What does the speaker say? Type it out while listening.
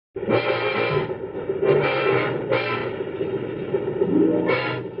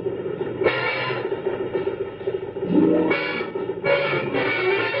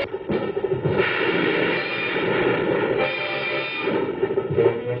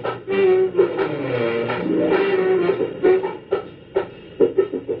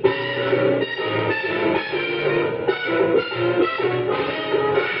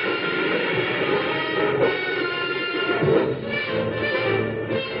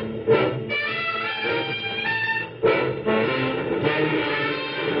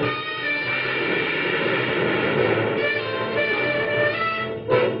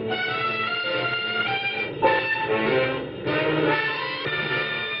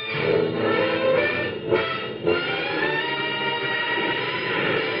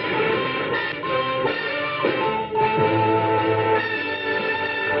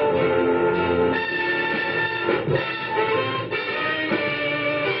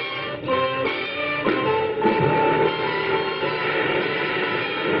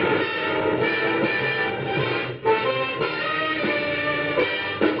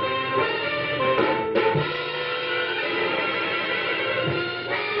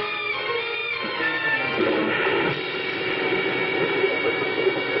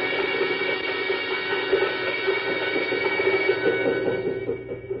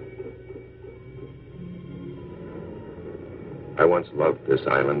loved this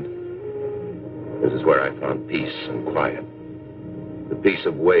island. This is where I found peace and quiet. The peace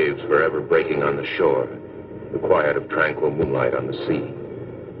of waves forever breaking on the shore. The quiet of tranquil moonlight on the sea.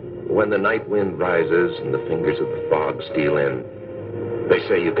 When the night wind rises and the fingers of the fog steal in, they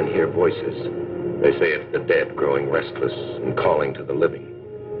say you can hear voices. They say it's the dead growing restless and calling to the living.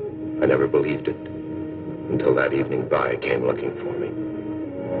 I never believed it until that evening Vi came looking for me.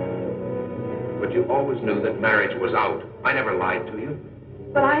 But you always knew that marriage was out. I never lied to you.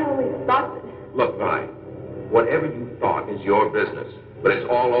 But I always thought that... Look, Vi, whatever you thought is your business. But it's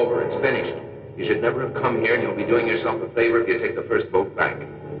all over. It's finished. You should never have come here, and you'll be doing yourself a favor if you take the first boat back.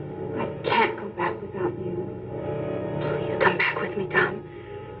 I can't go back without you. Please come back with me, Tom.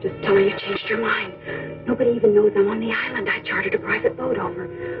 Just tell her you changed your mind. Nobody even knows I'm on the island. I chartered a private boat over.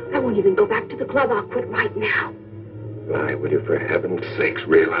 I won't even go back to the club. I'll quit right now. Vi, will you for heaven's sakes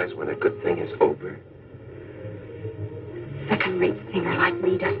realize when a good thing is over? A second-rate singer like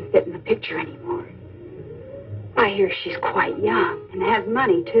me doesn't fit in the picture anymore. I hear she's quite young and has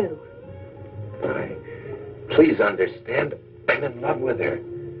money, too. Vi, please understand. I'm in love with her.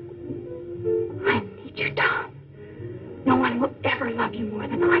 I need you, Tom. No one will ever love you more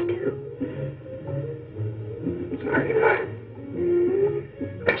than I do. Sorry, Vi.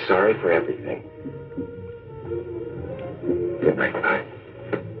 I'm sorry for everything. Good night, Vi.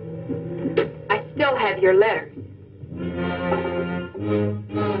 I still have your letters.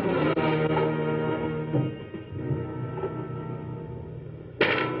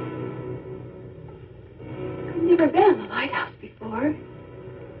 I've never been in the lighthouse before.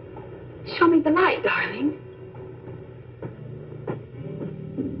 Show me the light, darling.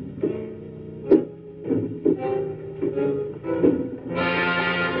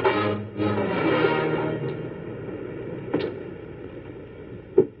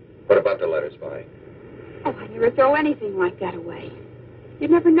 What about the letters, Vi? Oh, I never throw anything like that away.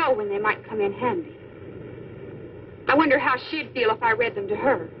 You'd never know when they might come in handy. I wonder how she'd feel if I read them to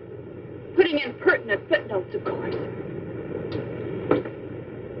her. Putting in pertinent footnotes, of course.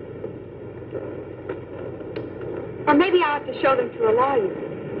 Or maybe I ought to show them to a lawyer.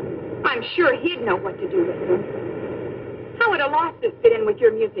 I'm sure he'd know what to do with them. How would a lawsuit fit in with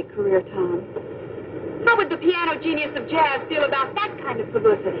your music career, Tom? How would the piano genius of jazz feel about that kind of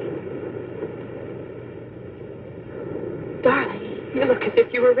publicity? Darling, you look as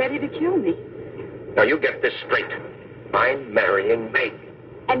if you were ready to kill me. Now, you get this straight. I'm marrying Meg.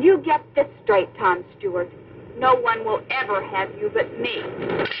 And you get this straight, Tom Stewart. No one will ever have you but me.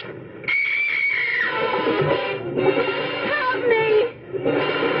 Help me!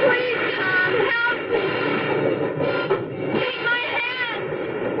 Please, Tom, help me! Take my hand!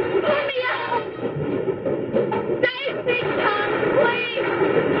 Pull me out! Save me, Tom, please!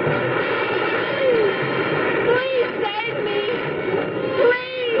 Please save me!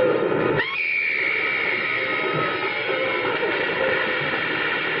 Please!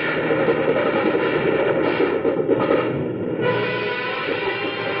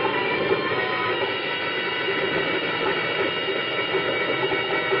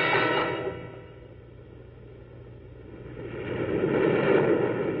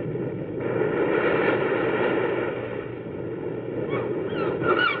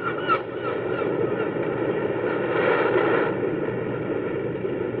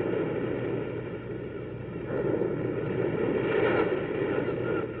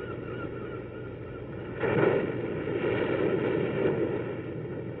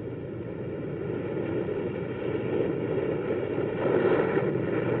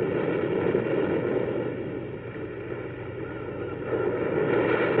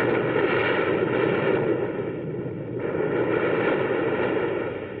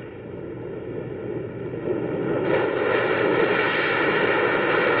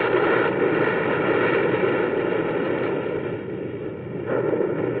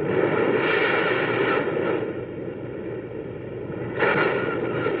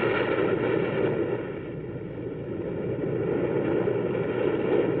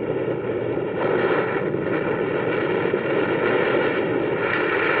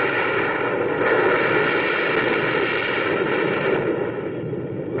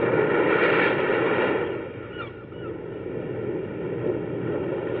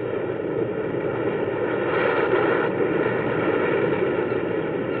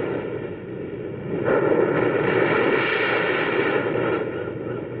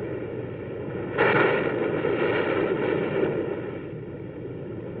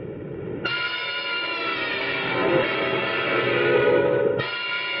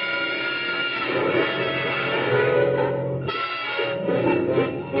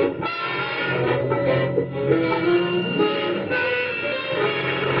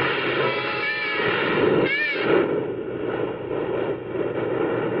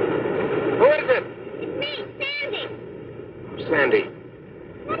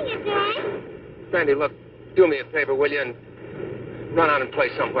 Sandy, look, do me a favor, will you? And run out and play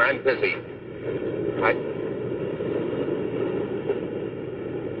somewhere. I'm busy.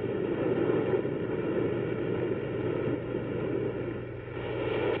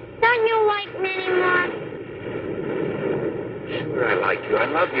 Don't you like me anymore? Sure, I like you. I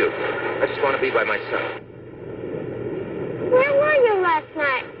love you. I just want to be by myself. Where were you last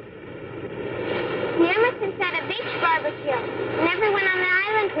night? The Emersons had a beach barbecue, and everyone on the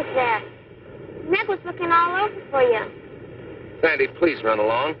island was there. Meg was looking all over for you. Sandy, please run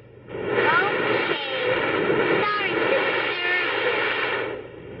along. Okay. Sorry to disturb you.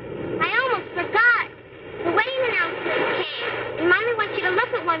 I almost forgot. The wedding announcements came, and Mommy wants you to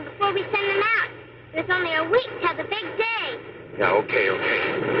look at one before we send them out. There's only a week till the big day. Yeah, okay. What's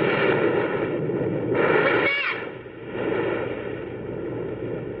that?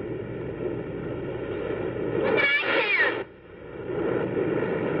 Look at iTunes.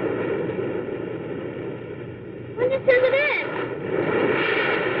 Wonder who it is.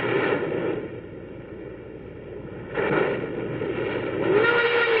 You know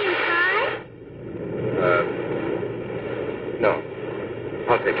anyone named Ty? No.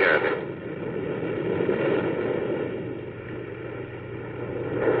 I'll take care of it.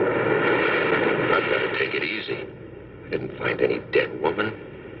 I've got to take it easy. I didn't find any dead woman,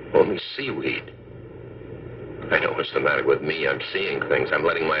 only seaweed. I know what's the matter with me. I'm seeing things. I'm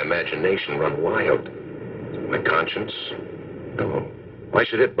letting my imagination run wild. My conscience? No. Why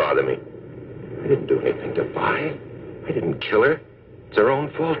should it bother me? I didn't do anything to Vi. I didn't kill her. It's her own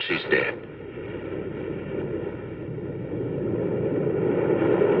fault she's dead.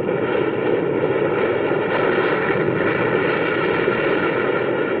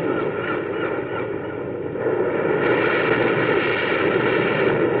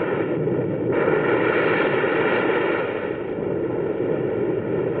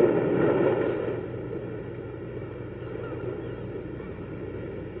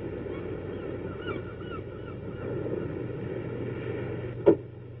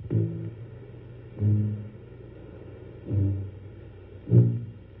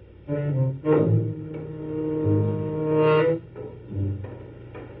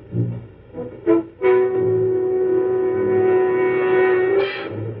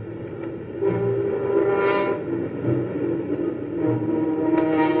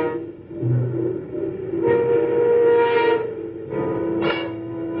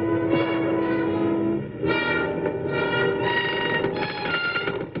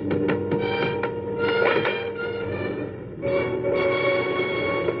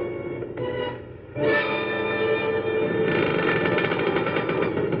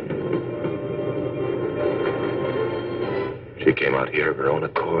 She came out here of her own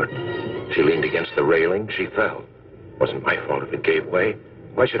accord. She leaned against the railing. She fell. Wasn't my fault if it gave way.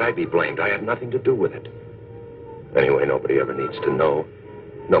 Why should I be blamed? I had nothing to do with it. Anyway, nobody ever needs to know.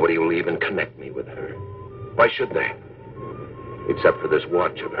 Nobody will even connect me with her. Why should they? Except for this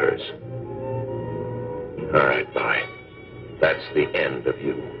watch of hers. All right, bye. That's the end of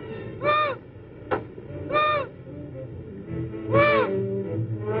you.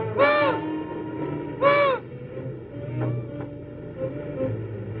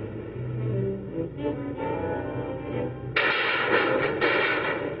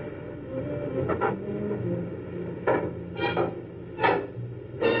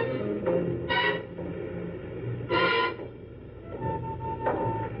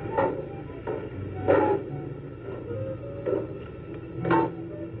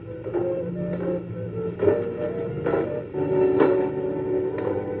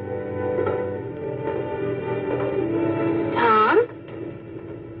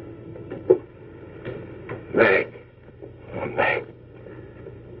 Meg. Oh, Meg.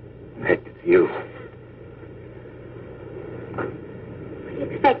 Meg, it's you. Are you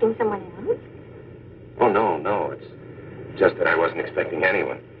expecting someone else? Oh, no. It's just that I wasn't expecting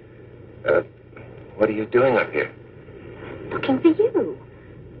anyone. What are you doing up here? Looking for you.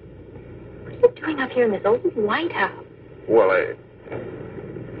 What are you doing up here in this old White House? Well,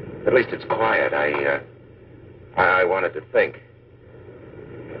 at least it's quiet. I wanted to think.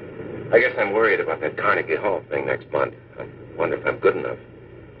 I guess I'm worried about that Carnegie Hall thing next month. I wonder if I'm good enough.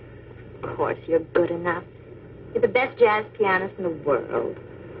 Of course you're good enough. You're the best jazz pianist in the world.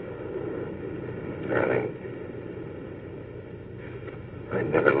 Darling, I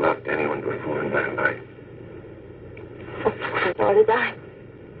never loved anyone before in my life. Nor did I.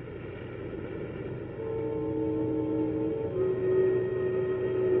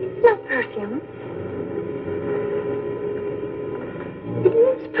 No perfume. It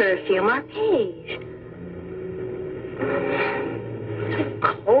is perfume, arpege. It's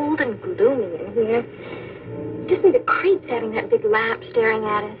so cold and gloomy in here. creeps having that big lamp staring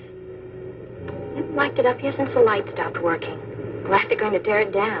at us. Haven't liked it up here since the light stopped working. Glad they're going to tear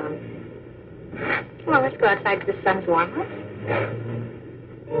it down. Come on, let's go outside because the sun's warm, huh?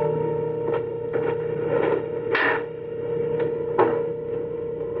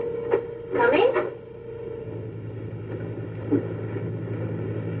 Coming?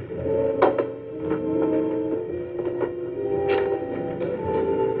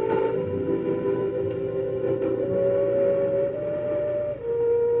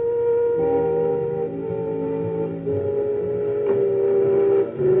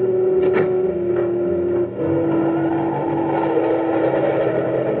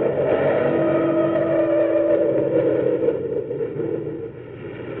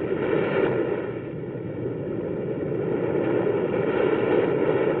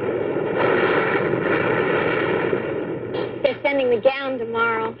 The gown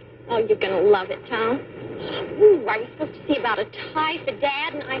tomorrow. Oh, you're going to love it, Tom. Ooh, I was supposed to see about a tie for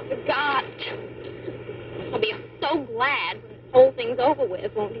Dad, and I forgot. I'll be so glad when this whole thing's over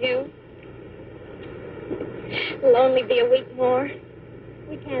with, won't you? It'll only be a week more.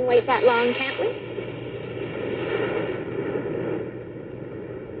 We can't wait that long, can't we?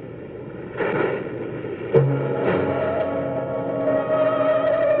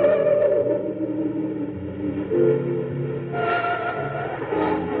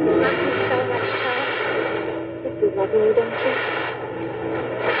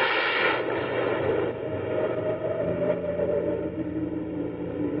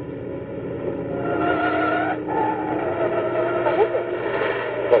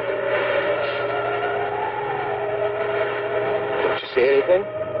 See anything?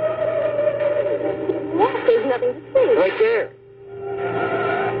 Yes, there's nothing to see. Right there.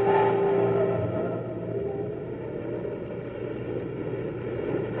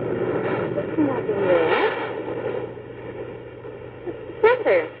 Nothing there.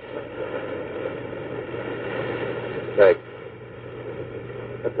 Professor. Meg,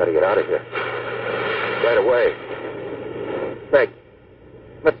 I've got to get out of here. Right away. Meg,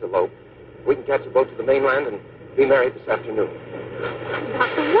 let's elope. We can catch a boat to the mainland and be married this afternoon.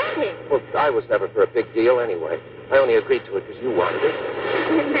 About the wedding. Well, I was never for a big deal anyway. I only agreed to it because you wanted it.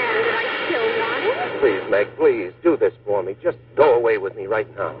 Doesn't it matter that I still want it? Please, Meg, please, do this for me. Just go away with me right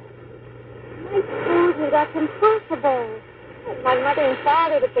now. I told you that's impossible. My mother and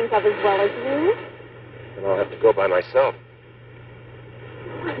father to think of as well as you. Then I'll have to go by myself.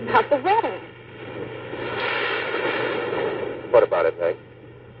 What about the wedding? What about it, Meg?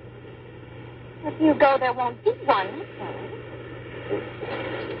 If you go, there won't be one, that's all.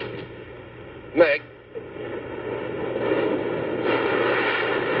 Meg.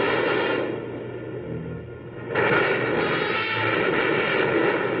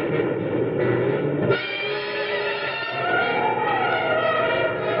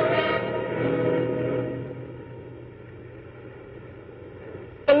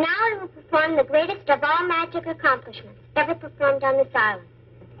 And now I will perform the greatest of all magic accomplishments ever performed on this island.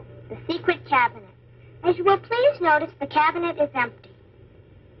 The secret cabinet. As you will please notice, the cabinet is empty.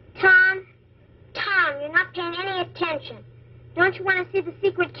 Tom, you're not paying any attention. Don't you want to see the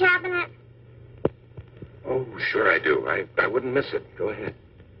secret cabinet? Oh, sure I do. I wouldn't miss it. Go ahead.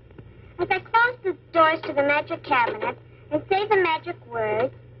 As I close the doors to the magic cabinet and say the magic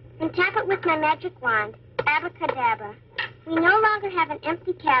words and tap it with my magic wand, abracadabra, we no longer have an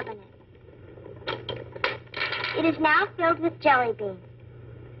empty cabinet. It is now filled with jelly beans.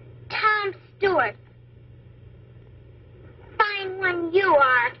 Tom Stewart. Fine one you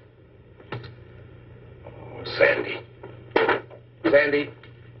are. Oh, Sandy. Sandy,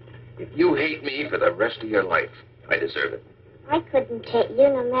 if you hate me for the rest of your life, I deserve it. I couldn't hate you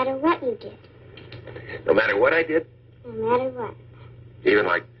no matter what you did. No matter what I did? No matter what. Even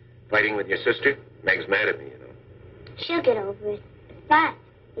like fighting with your sister? Meg's mad at me, you know. She'll get over it. But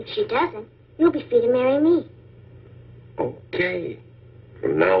if she doesn't, you'll be free to marry me. Okay.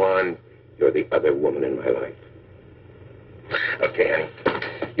 From now on, you're the other woman in my life. Okay,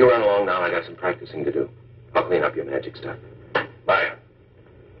 honey. You run along now. I got some practicing to do. I'll clean up your magic stuff. Bye.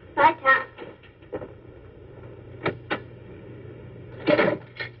 Bye, Tom.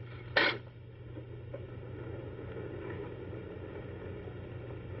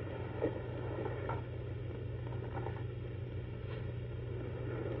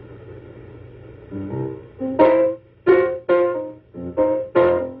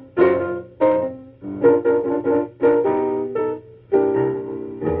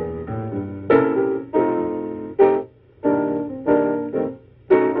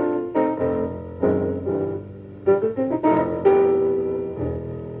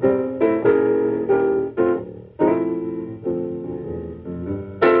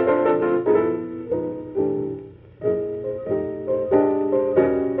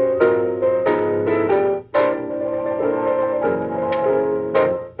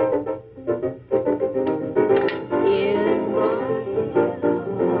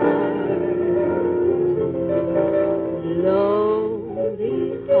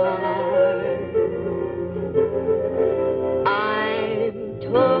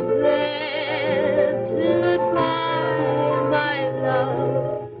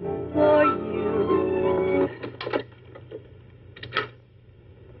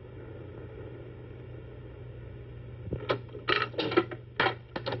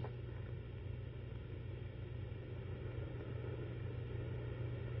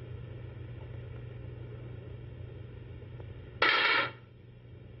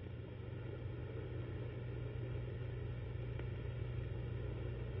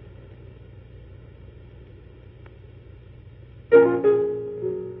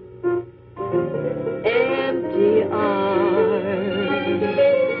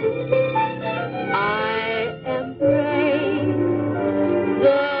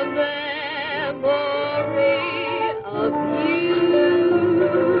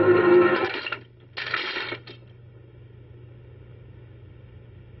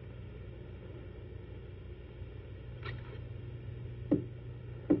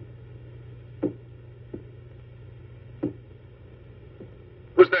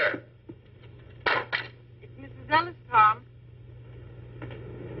 Who's there? It's Mrs. Ellis, Tom.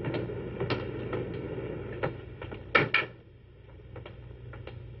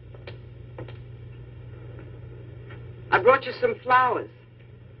 I brought you some flowers.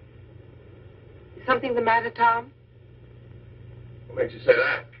 Is something the matter, Tom? What makes you say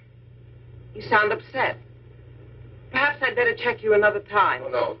that? You sound upset. Perhaps I'd better check you another time.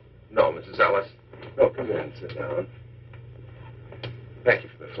 Oh, no, Mrs. Ellis. No, come in, sit down. Thank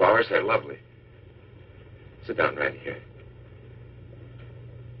you for the flowers. They're lovely. Sit down right here.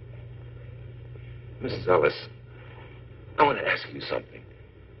 Mrs. Ellis, I want to ask you something.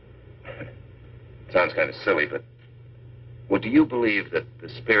 It sounds kind of silly, but do you believe that the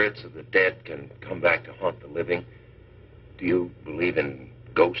spirits of the dead can come back to haunt the living? Do you believe in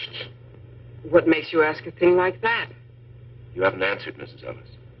ghosts? What makes you ask a thing like that? You haven't answered, Mrs. Ellis.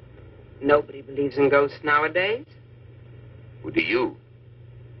 Nobody believes in ghosts nowadays. Well, do you?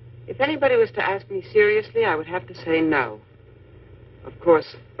 If anybody was to ask me seriously, I would have to say no. Of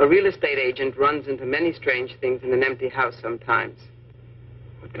course, a real estate agent runs into many strange things in an empty house sometimes.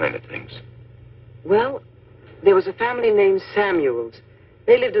 What kind of things? Well, there was a family named Samuels.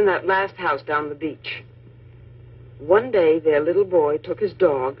 They lived in that last house down the beach. One day, their little boy took his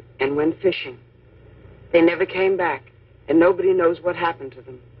dog and went fishing. They never came back, and nobody knows what happened to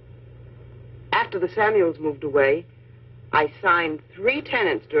them. After the Samuels moved away, I signed 3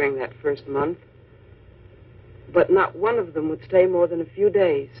 tenants during that first month, but not one of them would stay more than a few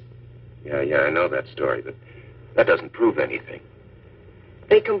days. Yeah, I know that story, but that doesn't prove anything.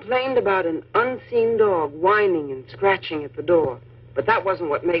 They complained about an unseen dog whining and scratching at the door, but that wasn't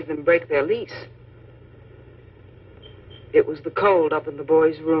what made them break their lease. It was the cold up in the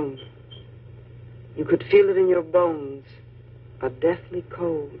boy's room. You could feel it in your bones, a deathly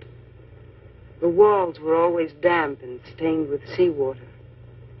cold. The walls were always damp and stained with seawater.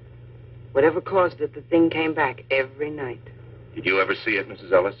 Whatever caused it, the thing came back every night. Did you ever see it,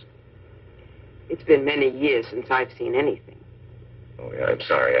 Mrs. Ellis? It's been many years since I've seen anything. Oh, yeah, I'm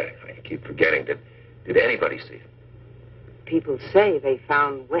sorry. I keep forgetting. Did anybody see it? People say they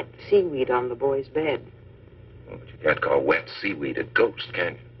found wet seaweed on the boy's bed. Well, but you can't call wet seaweed a ghost,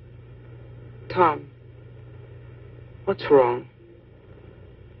 can you? Tom, what's wrong?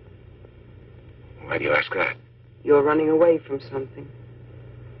 Why do you ask that? You're running away from something.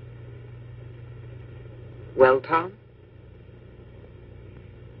 Well, Tom?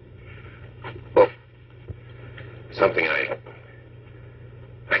 Well, something I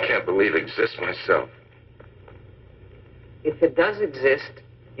can't believe exists myself. If it does exist,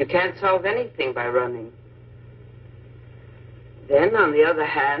 you can't solve anything by running. Then, on the other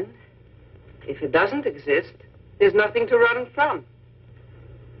hand, if it doesn't exist, there's nothing to run from.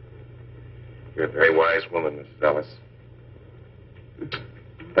 You're a very wise woman, Mrs. Ellis.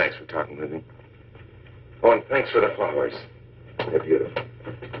 Thanks for talking with me. Oh, and thanks for the flowers. They're beautiful.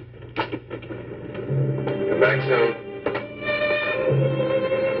 Come back soon.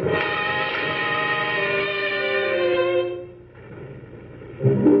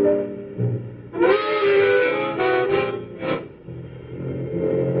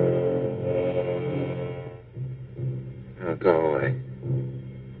 Now, go away.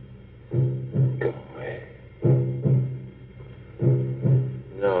 Go away.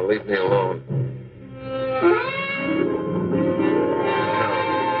 No, leave me alone.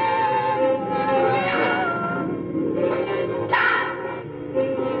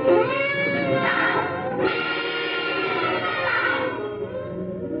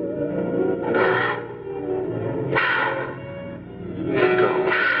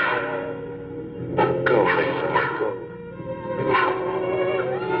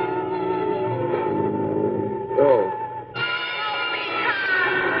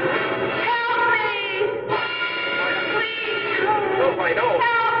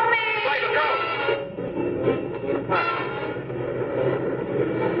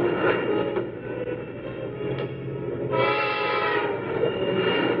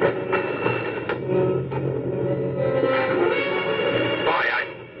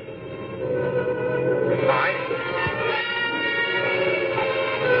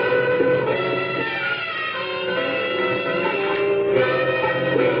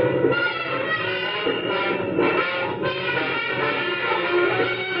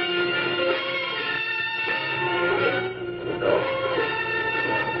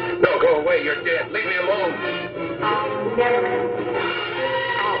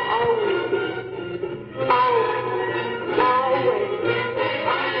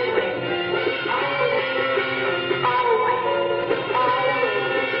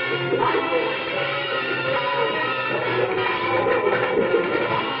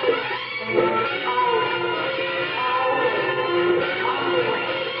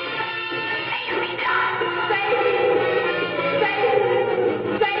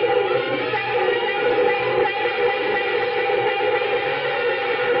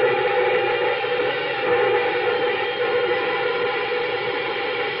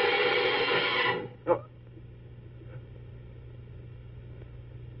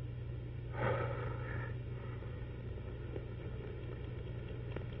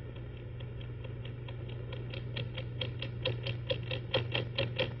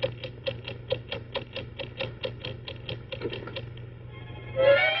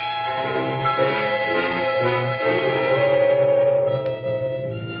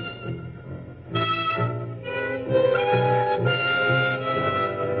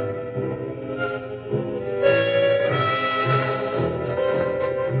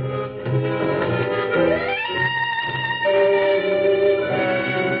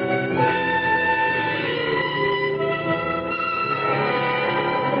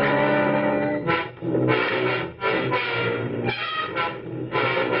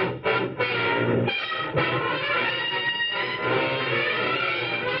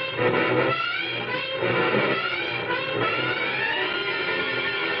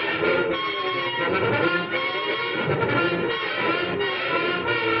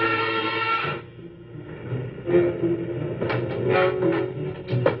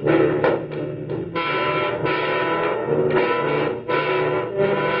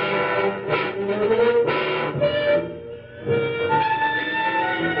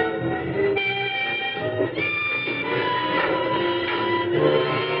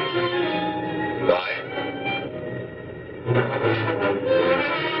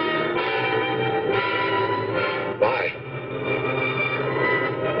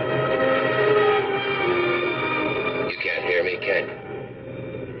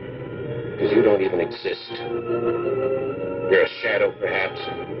 You're a shadow, perhaps.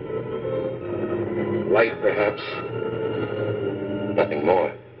 Light, perhaps. Nothing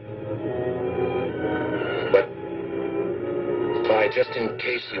more. But, Vi, just in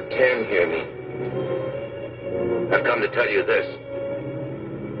case you can hear me, I've come to tell you this.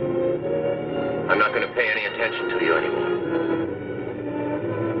 I'm not going to pay any attention to you anymore.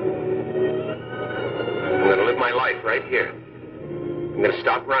 I'm going to live my life right here. I'm going to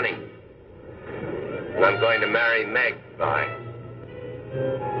stop running. And I'm going to marry Meg, Vi.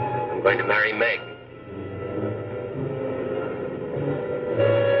 I'm going to marry Meg.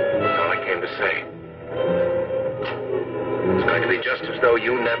 That's all I came to say. It's going to be just as though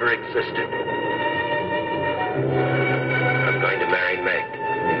you never existed. I'm going to marry Meg.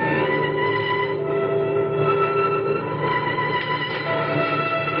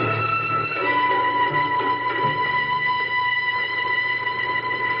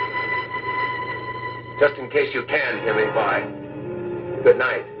 Just in case you can hear me, Vi. Good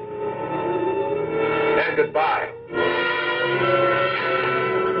night. And goodbye.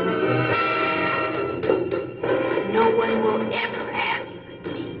 No one will ever have you with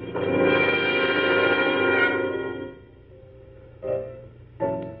me.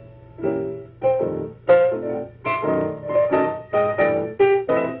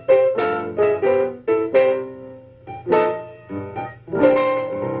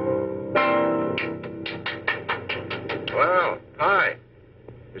 Well, hi.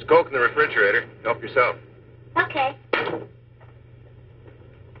 There's Coke in the refrigerator. Help yourself. Okay.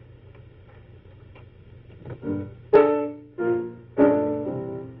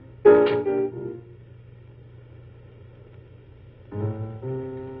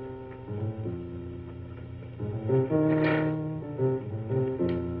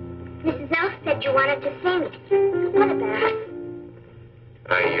 Mrs. Elf said you wanted to see me. What about?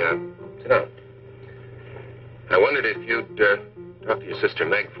 Sit down. I wondered if you'd talk to your sister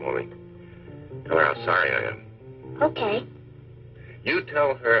Meg for me. Tell her how sorry I am. Okay. You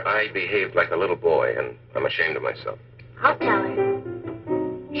tell her I behaved like a little boy, and I'm ashamed of myself. I'll tell her.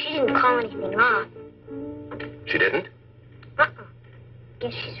 She didn't call anything off. She didn't? Uh-uh.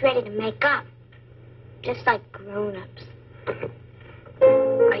 Guess she's ready to make up. Just like grown-ups.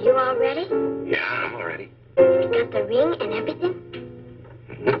 Are you all ready? Yeah, I'm all ready. You got the ring and everything?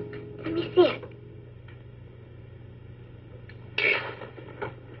 Mm-hmm. Let me see it. Okay.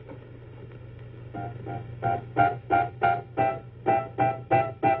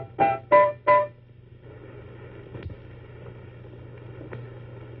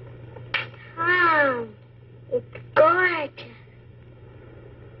 Tom, it's gorgeous.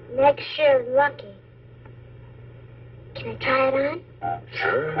 Meg's sure lucky. Can I try it on?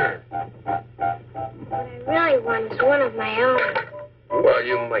 Sure. What I really want is one of my own. Well,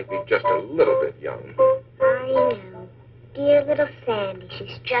 you might be just a little bit young. I know. Dear little Sandy,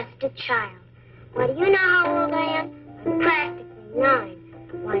 she's just a child. Why, do you know how old I am? I'm practically 9.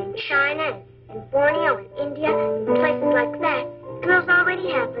 Why, in China and Borneo and India and places like that, girls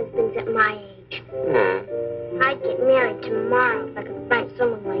already have husbands at my age. I'd get married tomorrow if I could find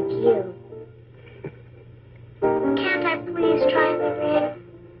someone like you. Can't I please try the ring?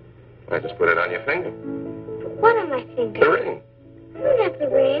 I just put it on your finger. But what on my finger? The ring. I don't have the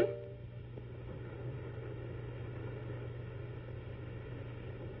ring.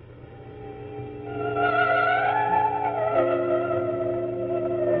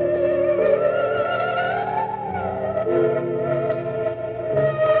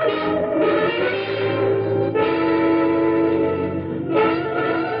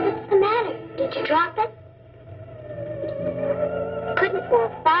 What's the matter? Did you drop it? Couldn't fall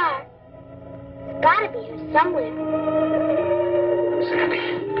far. It's gotta be here somewhere. Sandy.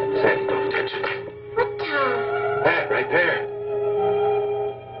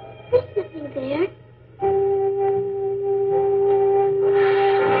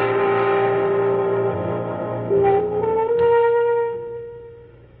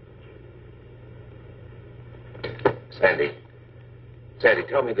 Sandy. Sandy,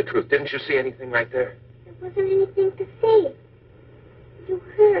 tell me the truth. Didn't you see anything right there? There wasn't anything to see. You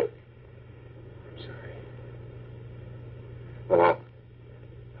hurt. I'm sorry. Well, I'll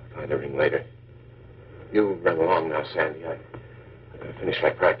find the ring later. You run along now, Sandy. I gotta finish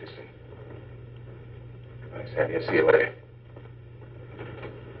my practicing. Goodbye, Sandy. I'll see you later.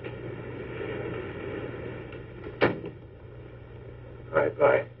 All right,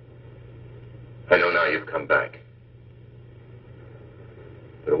 bye. I know now you've come back.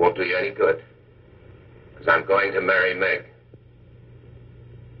 But it won't do you any good. Because I'm going to marry Meg.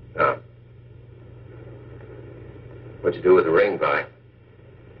 Now, what'd you do with the ring, Vi?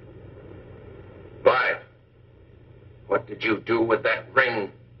 Vi, what did you do with that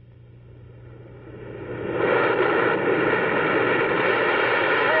ring?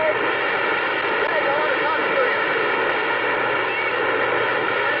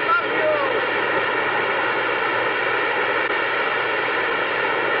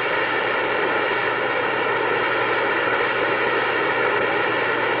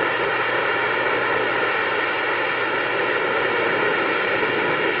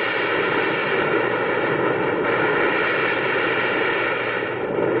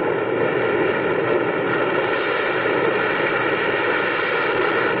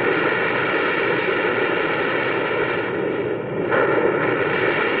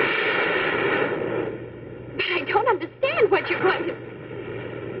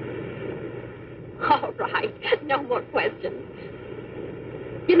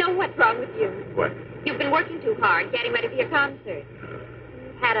 Getting ready for your concert.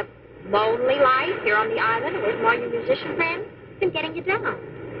 You've had a lonely life here on the island away from all your musician friends. It's been getting you down.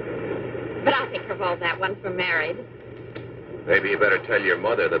 But I'll take care of all that once we're married. Maybe you better tell your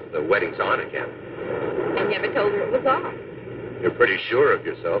mother that the wedding's on again. I never told her it was off. You're pretty sure of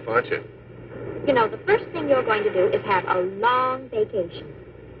yourself, aren't you? You know, the first thing you're going to do is have a long vacation.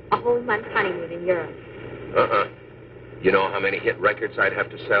 A whole month honeymoon in Europe. You know how many hit records I'd have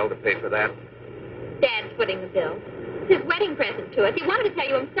to sell to pay for that? Dad's footing the bill. It's his wedding present to us. He wanted to tell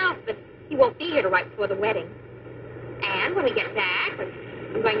you himself, but he won't be here to right before the wedding. And when we get back,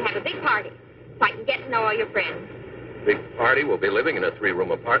 we're going to have a big party so I can get to know all your friends. Big party? We'll be living in a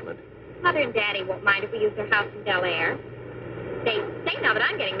 3-room apartment. Mother and Daddy won't mind if we use their house in Bel Air. They say now that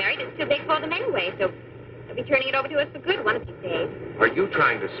I'm getting married, it's too big for them anyway, so they'll be turning it over to us for good one of these days. Are you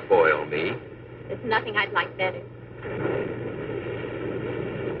trying to spoil me? There's nothing I'd like better.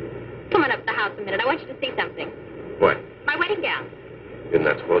 Come on up to the house a minute. I want you to see something. What? My wedding gown. Isn't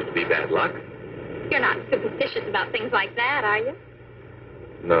that supposed to be bad luck? You're not superstitious about things like that, are you?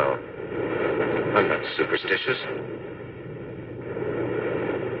 No. I'm not superstitious.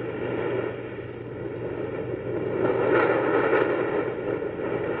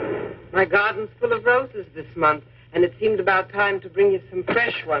 My garden's full of roses this month, and it seemed about time to bring you some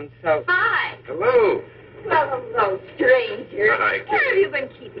fresh ones, so... Hi. Hello. Well, hello, stranger. Hi, Kitty. Where have you been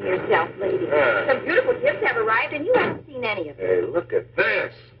keeping yourself, lady? Some beautiful gifts have arrived, and you haven't seen any of them. Hey, look at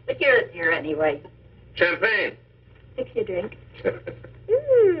this. But you're here anyway. Champagne. Fix your drink.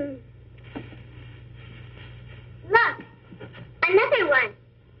 Look, another one.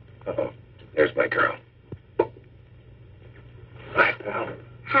 Uh-oh. There's my girl. Hi, pal.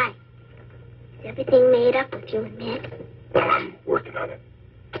 Hi. Is everything made up with you and Meg? Well, I'm working on it.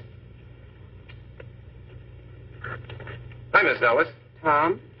 Hi, Miss Ellis.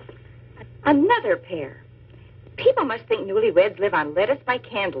 Tom? Another pair. People must think newlyweds live on lettuce by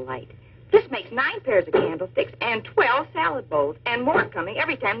candlelight. This makes 9 pairs of candlesticks and 12 salad bowls, and more coming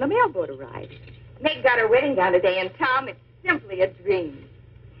every time the mailboat arrives. Meg got her wedding gown today, and Tom, it's simply a dream.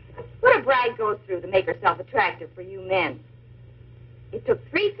 What a bride goes through to make herself attractive for you men. It took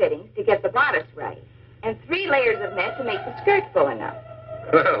 3 fittings to get the bodice right, and 3 layers of net to make the skirt full enough.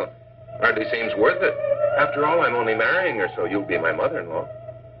 Well, hardly seems worth it. After all, I'm only marrying her, so you'll be my mother-in-law.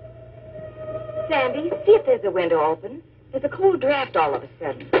 Sandy, see if there's a window open. There's a cold draft all of a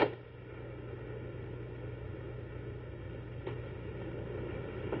sudden.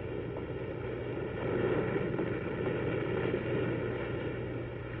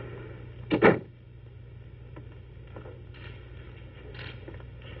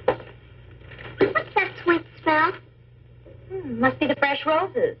 What's that sweet smell? Must be the fresh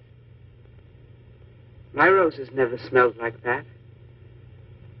roses. My roses never smelled like that.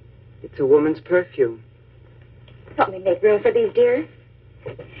 It's a woman's perfume. Help me make room for these, dear.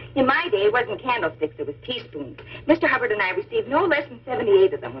 In my day, it wasn't candlesticks, it was teaspoons. Mr. Hubbard and I received no less than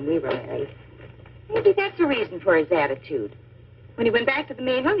 78 of them when we were married. Maybe that's the reason for his attitude. When he went back to the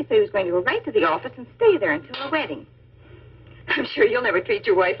main room, he said he was going to go right to the office and stay there until our wedding. I'm sure you'll never treat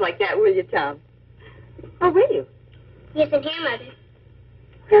your wife like that, will you, Tom? Or will you? He isn't here, Mother.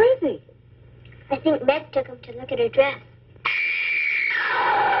 Where is he? I think Meg took him to look at her dress.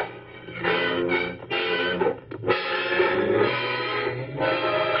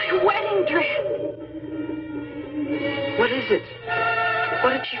 My wedding dress. What is it?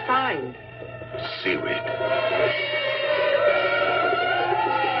 What did she find? Seaweed.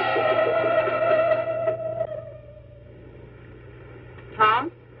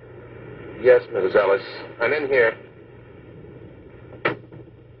 Tom? Yes, Mrs. Ellis. I'm in here.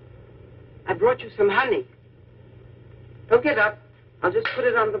 I brought you some honey. Don't get up. I'll just put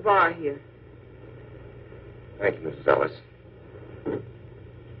it on the bar here. Thank you, Mrs. Ellis.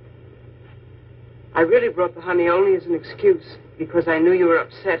 I really brought the honey only as an excuse, because I knew you were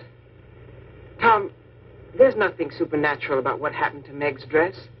upset. Tom, there's nothing supernatural about what happened to Meg's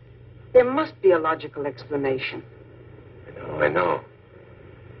dress. There must be a logical explanation. I know.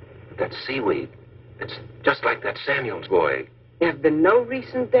 But that seaweed, it's just like that Samuels boy. There have been no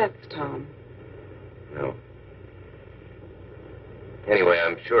recent deaths, Tom. No. Anyway,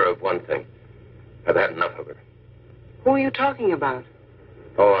 I'm sure of one thing. I've had enough of her. Who are you talking about?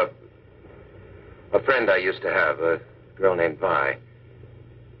 Oh, a friend I used to have, a girl named Vi.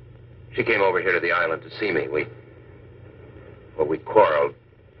 She came over here to the island to see me. We quarreled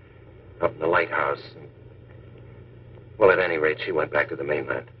up in the lighthouse. Well, at any rate, she went back to the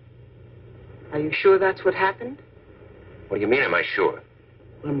mainland. Are you sure that's what happened? What do you mean, am I sure?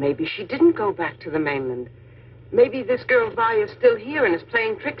 Well, maybe she didn't go back to the mainland. Maybe this girl Vi is still here and is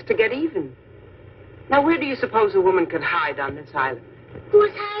playing tricks to get even. Now, where do you suppose a woman could hide on this island?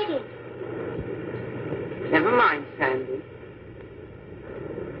 Who's hiding? Never mind, Sandy.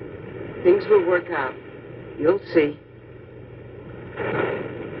 Things will work out. You'll see.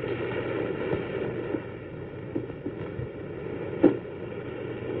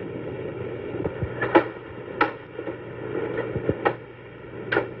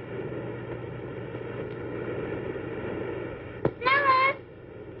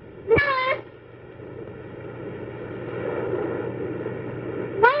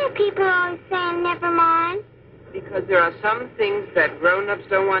 People always saying never mind. Because there are some things that grown-ups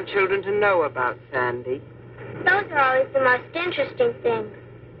don't want children to know about, Sandy. Those are always the most interesting things.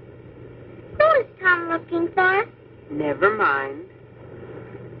 Who is Tom looking for? Never mind.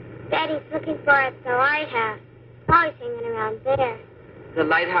 Daddy's looking for at the lighthouse. Always hanging around there. The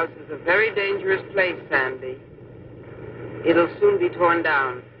lighthouse is a very dangerous place, Sandy. It'll soon be torn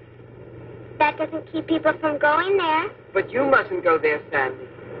down. That doesn't keep people from going there. But you mustn't go there, Sandy.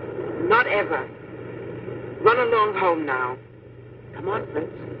 Not ever. Run along home now. Come on,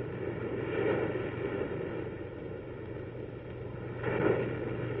 Fritz.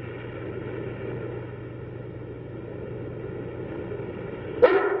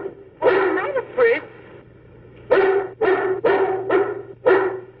 What's the matter, Fritz?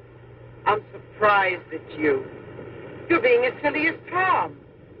 I'm surprised at you. You're being as silly as Tom.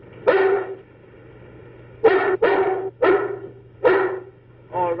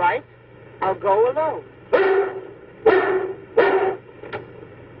 All right. I'll go alone.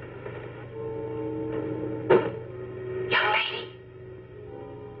 Young lady.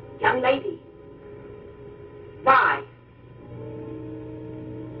 Young lady. Vi.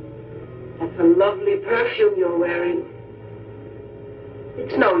 That's a lovely perfume you're wearing.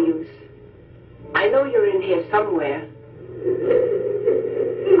 It's no use. I know you're in here somewhere.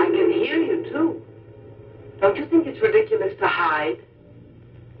 I can hear you, too. Don't you think it's ridiculous to hide?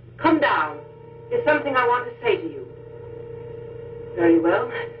 Come down. There's something I want to say to you. Very well.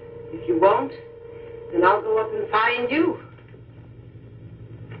 If you won't, then I'll go up and find you.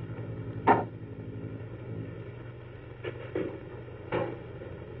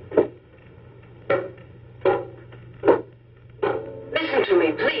 Listen to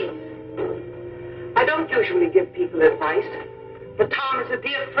me, please. I don't usually give people advice, but Tom is a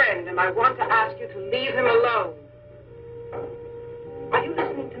dear friend, and I want to ask you to leave him alone. Are you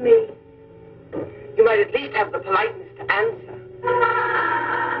listening to me? You might at least have the politeness to answer.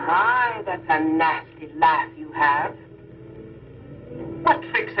 My, that's a nasty laugh you have. What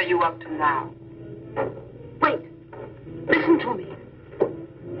tricks are you up to now? Wait. Listen to me.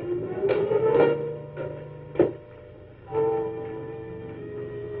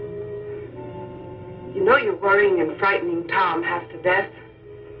 You know you're worrying and frightening Tom half to death.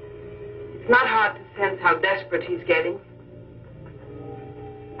 It's not hard to sense how desperate he's getting.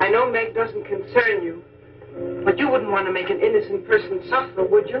 I know Meg doesn't concern you, but you wouldn't want to make an innocent person suffer,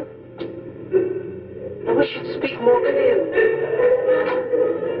 would you? I wish you'd speak more clearly.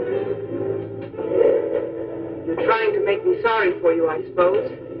 You're trying to make me sorry for you, I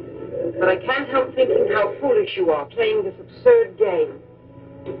suppose. But I can't help thinking how foolish you are playing this absurd game.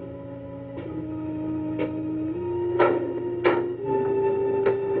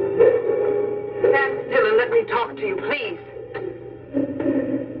 Stand still and let me talk to you, please.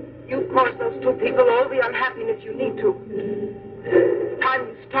 You've caused those two people all the unhappiness you need to. It's time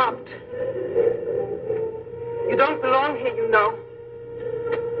you stopped. You don't belong here, you know.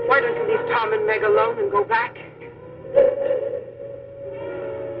 Why don't you leave Tom and Meg alone and go back?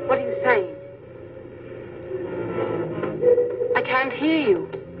 What are you saying? I can't hear you.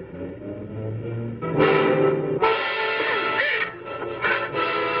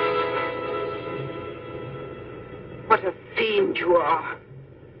 What a fiend you are.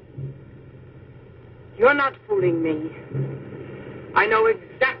 You're not fooling me. I know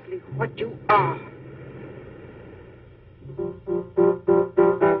exactly what you are.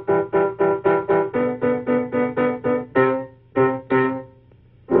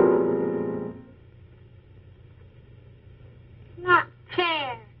 Not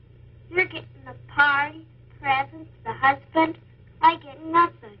fair. You're getting the party, presents, the husband. I get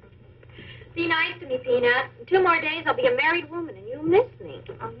nothing. Be nice to me, Peanut. In 2 more days, I'll be a married woman, and you'll miss me.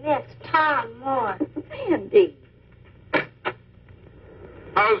 I'll miss Tom more. Sandy.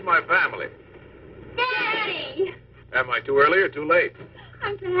 How's my family? Daddy! Am I too early or too late?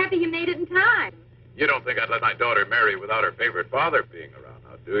 I'm so happy you made it in time. You don't think I'd let my daughter marry without her favorite father being around,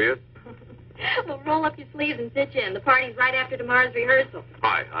 now, do you? Well, roll up your sleeves and sit in. The party's right after tomorrow's rehearsal.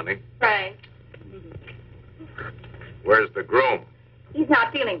 Hi, honey. Right. Where's the groom? He's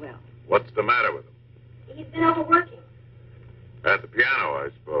not feeling well. What's the matter with him? He's been overworking. At the piano, I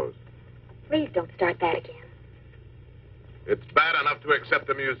suppose. Please don't start that again. It's bad enough to accept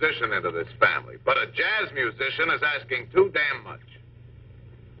a musician into this family, but a jazz musician is asking too damn much.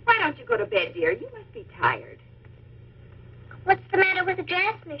 Why don't you go to bed, dear? You must be tired. What's the matter with a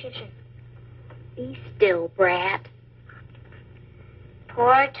jazz musician? Be still, brat.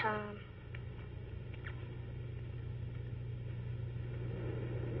 Poor Tom.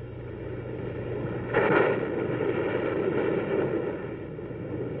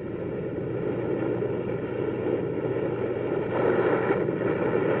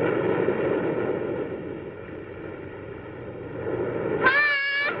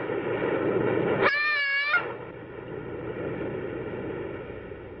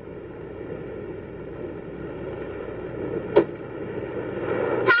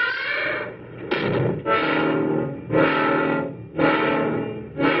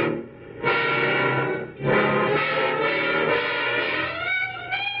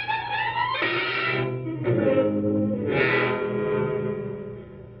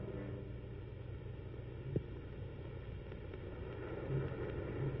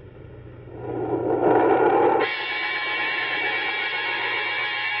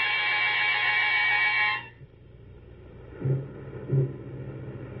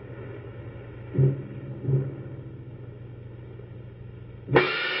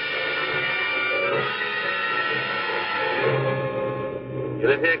 You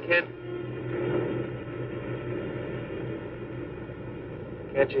live here, kid?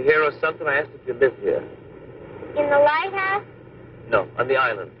 Can't you hear or something? I asked if you live here. In the lighthouse? No, on the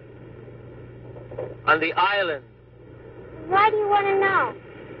island. On the island. Why do you want to know?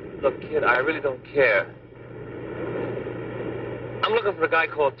 Look, kid, I really don't care. I'm looking for a guy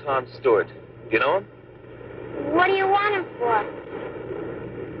called Tom Stewart. Do you know him? What do you want him for?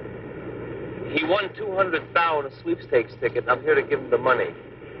 He won $200,000 on a sweepstakes ticket, and I'm here to give him the money.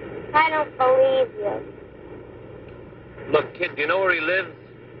 I don't believe you. Look, kid, do you know where he lives?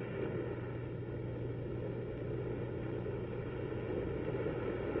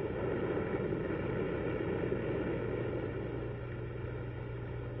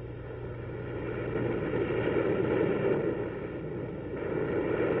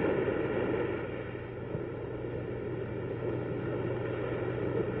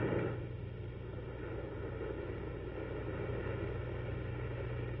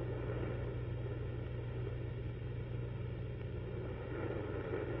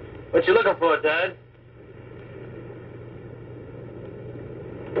 What you looking for, Dad?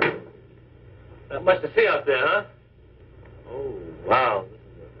 Not much to see out there, huh? Oh, wow.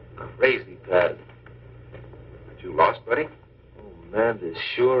 This is a crazy pad. Aren't you lost, buddy? Oh, man, this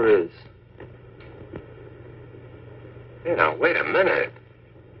sure is. Hey, now, wait a minute.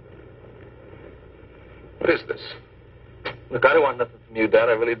 What is this? Look, I don't want nothing from you, Dad.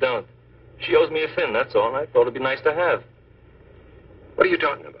 I really don't. She owes me a fin, that's all. I thought it'd be nice to have. What are you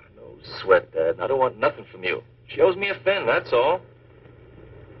talking about? No sweat, Dad. I don't want nothing from you. She owes me a fin, that's all.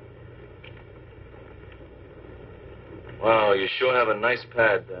 Wow, you sure have a nice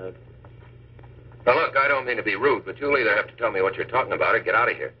pad, Dad. Now, look, I don't mean to be rude, but you'll either have to tell me what you're talking about or get out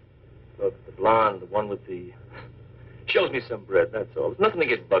of here. Look, the blonde, the one with the... shows me some bread, that's all. There's nothing to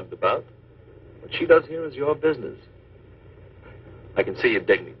get bugged about. What she does here is your business. I can see you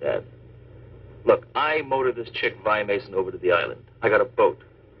dig me, Dad. Look, I motored this chick, Vi Mason, over to the island. I got a boat.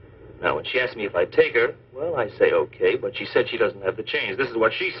 Now, when she asked me if I'd take her, well, I say okay, but she said she doesn't have the change. This is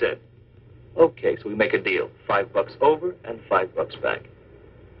what she said. Okay, so we make a deal. $5 over and $5 back.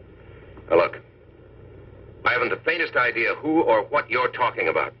 Now, look, I haven't the faintest idea who or what you're talking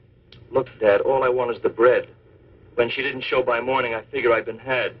about. Look, Dad, all I want is the bread. When she didn't show by morning, I figure I'd been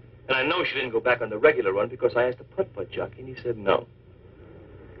had. And I know she didn't go back on the regular run because I asked the putt-putt jockey, and he said no.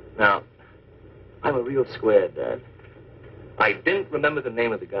 Now, I'm a real square, Dad. I didn't remember the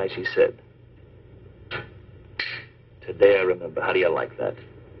name of the guy she said. Today I remember. How do you like that?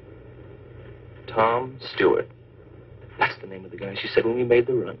 Tom Stewart. That's the name of the guy she said when we made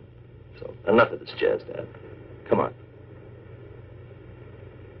the run. So, enough of this jazz, Dad. Come on.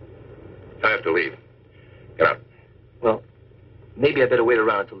 I have to leave. Get out. Well, maybe I better wait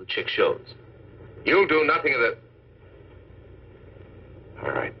around until the chick shows. You'll do nothing of the...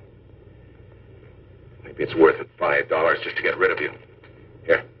 All right. Maybe it's worth it, $5 just to get rid of you.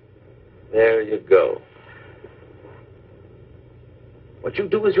 Here. There you go. What you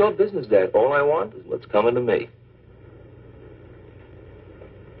do is your business, Dad. All I want is what's coming to me.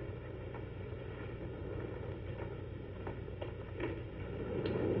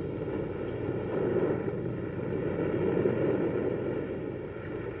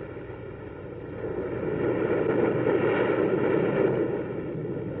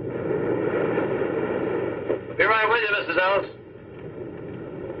 Be right with you, Mrs. Ellis.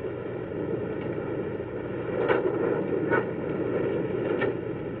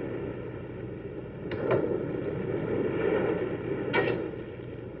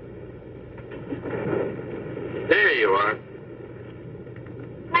 There you are.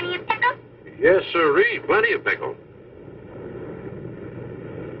 Plenty of pickles? Yes, sirree. Plenty of pickle.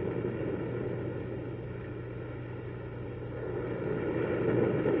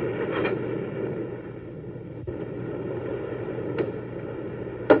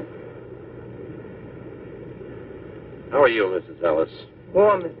 How are you, Mrs. Ellis?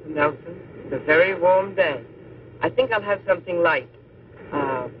 Warm, Mr. Nelson. It's a very warm day. I think I'll have something light.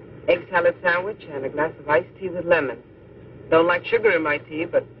 Egg salad sandwich and a glass of iced tea with lemon. Don't like sugar in my tea,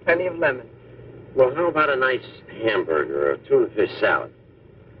 but plenty of lemon. Well, how about a nice hamburger or a tuna fish salad?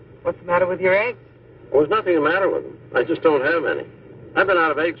 What's the matter with your eggs? Well, there's nothing the matter with them. I just don't have any. I've been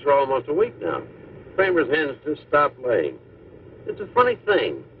out of eggs for almost a week now. Kramer's hens just stopped laying. It's a funny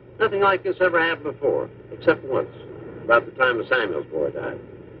thing. Nothing like this ever happened before, except once, about the time the Samuels boy died.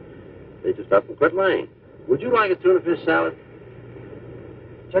 They just up and quit laying. Would you like a tuna fish salad?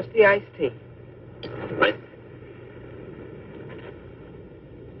 Just the iced tea. Right.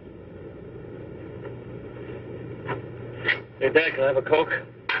 Hey, Dad, can I have a Coke?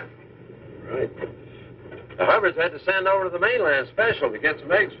 Right. The Hubbards had to send over to the mainland special to get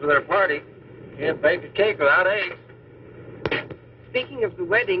some eggs for their party. Can't bake a cake without eggs. Speaking of the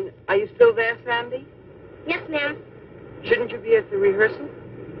wedding, are you still there, Sandy? Yes, ma'am. Shouldn't you be at the rehearsal?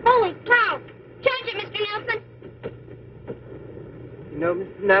 Holy cow! Charge it, Mr. Nelson! You know,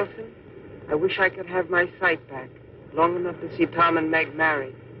 Mr. Nelson, I wish I could have my sight back, long enough to see Tom and Meg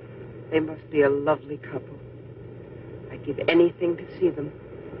married. They must be a lovely couple. I'd give anything to see them.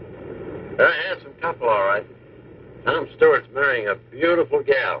 They're a handsome couple, all right. Tom Stewart's marrying a beautiful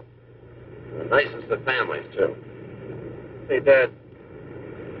gal. The nicest of families, too. Hey, Dad,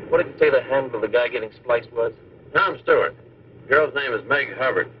 what did you say the handle of the guy getting spliced was? Tom Stewart. The girl's name is Meg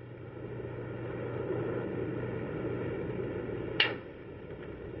Hubbard.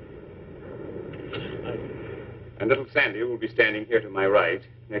 And little Sandy will be standing here to my right,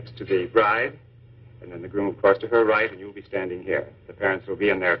 next to the bride, and then the groom, of course, to her right, and you'll be standing here. The parents will be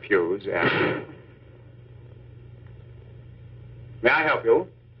in their pews, and... May I help you?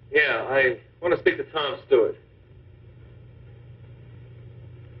 Yeah, I want to speak to Tom Stewart.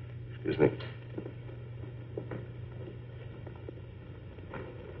 Excuse me.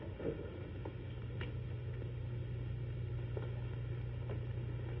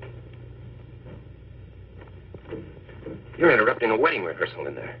 You're interrupting a wedding rehearsal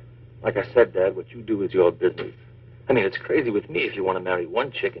in there. Like I said, Dad, what you do is your business. I mean, it's crazy with me if you want to marry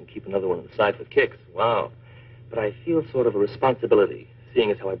one chick and keep another one on the side for kicks. Wow. But I feel sort of a responsibility, seeing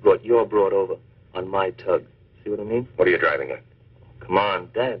as how I brought your broad over on my tug. See what I mean? What are you driving at? Come on,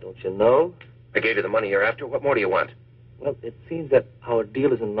 Dad, don't you know? I gave you the money you're after. What more do you want? Well, it seems that our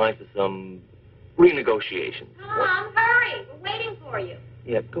deal is in line for some renegotiation. Tom, hurry. We're waiting for you.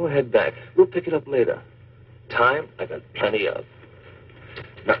 Yeah, go ahead back. We'll pick it up later. Time, I got plenty of.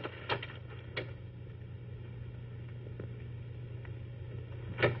 No.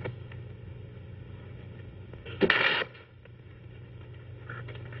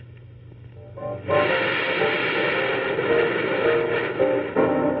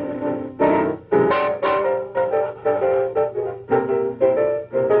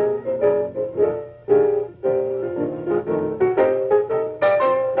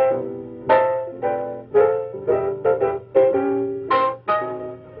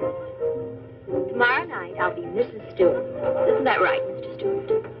 Tomorrow night, I'll be Mrs. Stewart. Isn't that right, Mr. Stewart?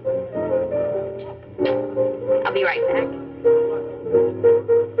 I'll be right back.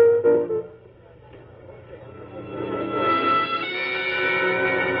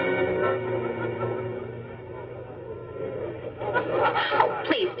 Oh,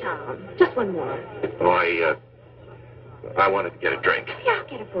 please, Tom. Just one more. Oh, I wanted to get a drink. Yeah, I'll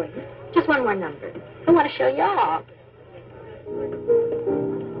get it for you. Just one more number. I want to show you off.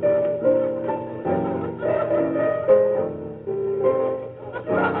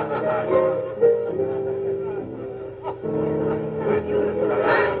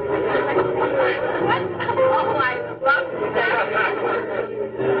 Oh, I love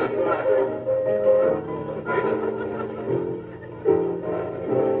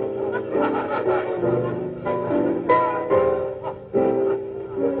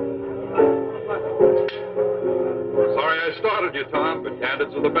Sorry I started you, Tom, but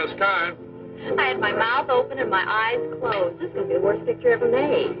candids are the best kind. I had my mouth open and my eyes closed. This is going to be the worst picture ever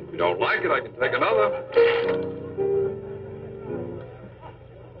made. If you don't like it, I can take another.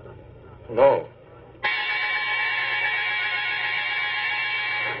 No.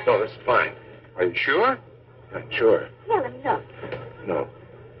 No, this is fine. Are you sure? I'm sure. Yeah, let me look. No.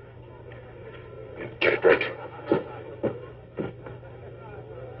 Get a drink.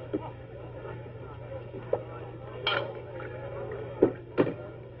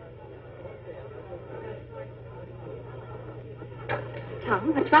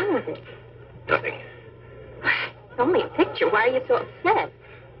 Tom, what's wrong with it? Nothing. It's only a picture. Why are you so upset?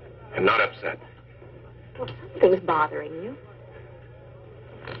 I'm not upset. Well, something's bothering you.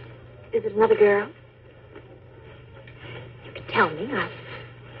 Is it another girl? You can tell me.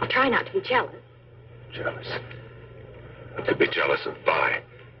 I'll try not to be jealous. Jealous. I could be jealous of Vi.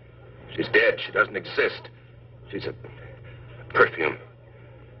 She's dead. She doesn't exist. She's a perfume.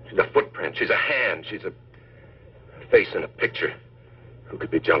 She's a footprint. She's a hand. She's a face in a picture. Who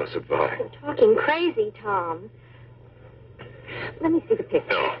could be jealous of Vi? You're talking crazy, Tom. Let me see the picture.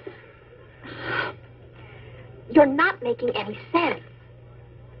 No. You're not making any sense.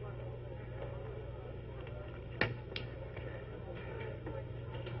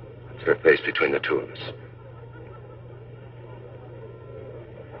 It's her face between the two of us.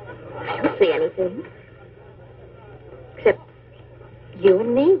 I don't see anything. Except you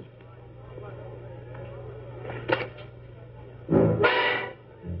and me.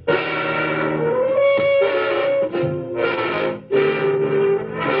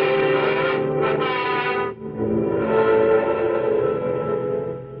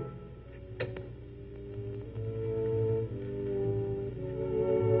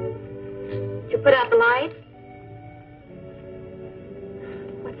 Did you put out the light?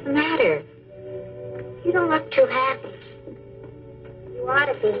 What's the matter? You don't look too happy. You ought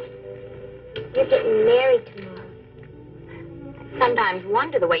to be. You're getting married tomorrow. I sometimes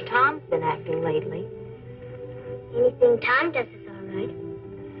wonder the way Tom's been acting lately. Anything Tom does is all right.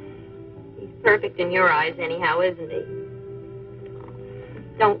 He's perfect in your eyes anyhow, isn't he?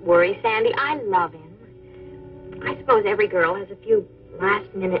 Don't worry, Sandy. I love him. I suppose every girl has a few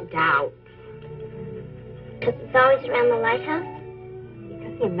last-minute doubts. Because it's always around the lighthouse?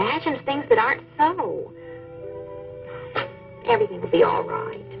 Because he imagines things that aren't so. Everything will be all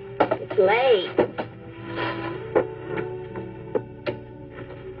right. It's late.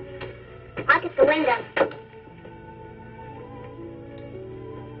 I'll get the window.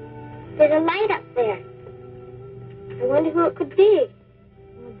 There's a light up there. I wonder who it could be.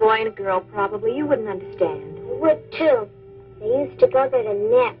 A boy and a girl, probably. You wouldn't understand. I would, too. They used to go there to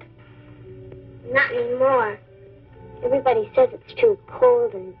nip. Not anymore. Everybody says it's too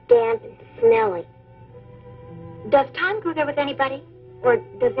cold and damp and smelly. Does Tom go there with anybody? Or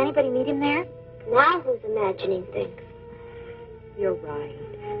does anybody meet him there? Now who's imagining things? You're right.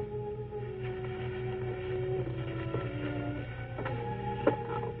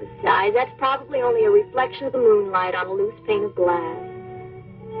 Oh, besides, that's probably only a reflection of the moonlight on a loose pane of glass.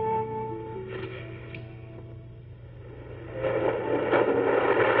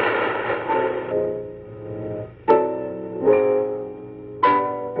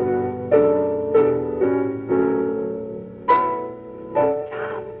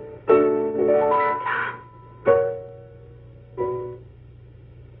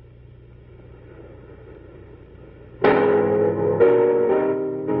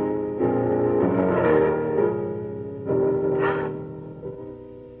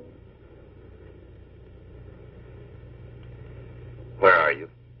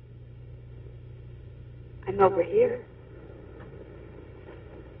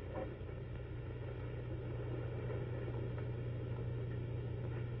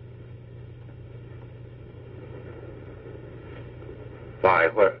 Vi,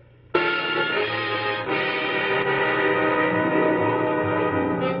 where?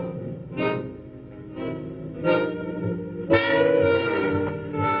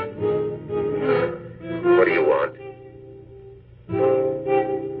 What do you want?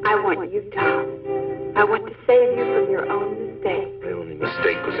 I want you, Tom. I want to save you from your own mistake. My only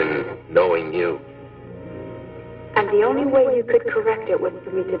mistake was in knowing you. And the only way you could correct it was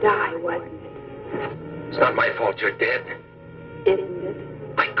for me to die, wasn't it? It's not my fault you're dead. Isn't it?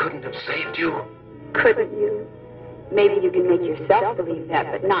 I couldn't have saved you. Couldn't you? Maybe you can make yourself believe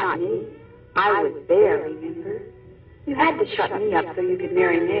that, but not me. I was there, remember? You had to shut me up so you could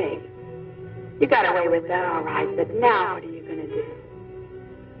marry Meg. You got away with that all right, but now what are you going to do?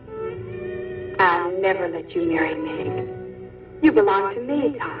 I'll never let you marry Meg. You belong to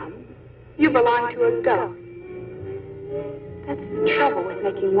me, Tom. You belong to a ghost. That's the trouble with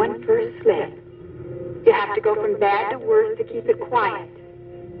making one first slip. You have to go from bad to worse to keep it quiet.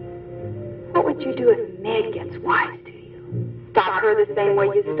 What would you do if Meg gets wise to you? Stop her the same way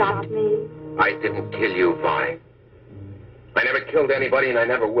you stopped me? I didn't kill you, Vi. I never killed anybody, and I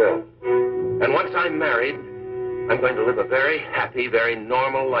never will. And once I'm married, I'm going to live a very happy, very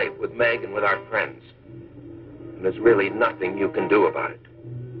normal life with Meg and with our friends. And there's really nothing you can do about it.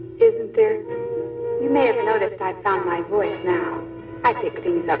 Isn't there? You may have noticed I found my voice now. I pick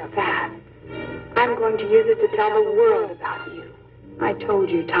things up fast. I'm going to use it to tell the world about you. I told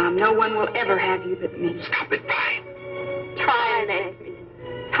you, Tom, no one will ever have you but me. Stop it, Vi. Try and make me.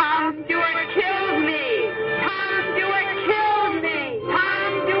 Tom Stewart killed me! Tom Stewart killed me! Tom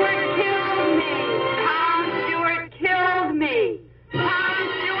Stewart killed me! Tom Stewart killed me! Tom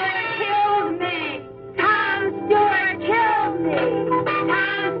Stewart killed me! Tom Stewart killed me!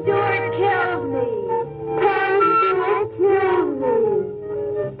 Tom Stewart killed me! Tom Stewart killed me!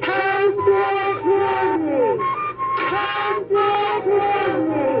 Tom Stewart killed me! Tom Stewart killed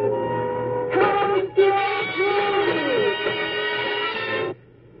me! Tom Stewart killed me!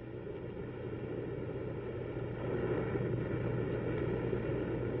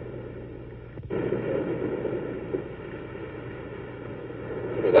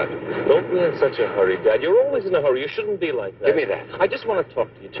 Don't be in such a hurry, Dad. You're always in a hurry. You shouldn't be like that. Give me that. I just want to talk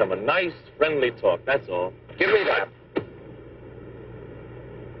to you, chum. A nice, friendly talk, that's all. Give me that.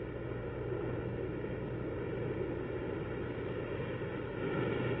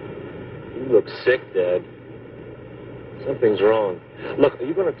 You look sick, Dad. Something's wrong. Look, are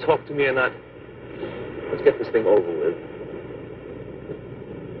you going to talk to me or not? Let's get this thing over with.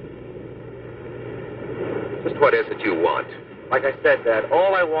 Just what is it you want? Like I said, Dad,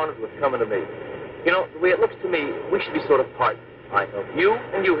 all I wanted was coming to me. You know, the way it looks to me, we should be sort of partners. I help you,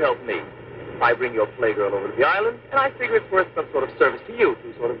 and you help me. I bring your playgirl over to the island, and I figure it's worth some sort of service to you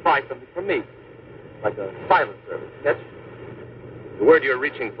to sort of buy something from me. Like a silent service, catch? The word you're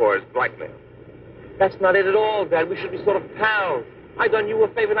reaching for is blackmail. That's not it at all, Dad. We should be sort of pals. I done you a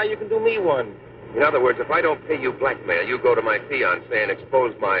favor, now you can do me one. In other words, if I don't pay you blackmail, you go to my fiancé and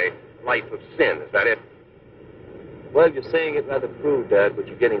expose my life of sin. Is that it? Well, you're saying it rather crude, Dad, but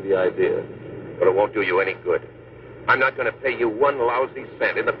you're getting the idea. But it won't do you any good. I'm not going to pay you one lousy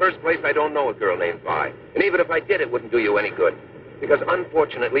cent. In the first place, I don't know a girl named Vi. And even if I did, it wouldn't do you any good. Because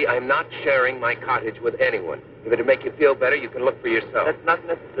unfortunately, I'm not sharing my cottage with anyone. If it'd make you feel better, you can look for yourself. That's not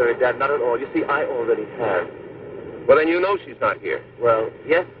necessary, Dad, not at all. You see, I already have. Well, then you know she's not here. Well,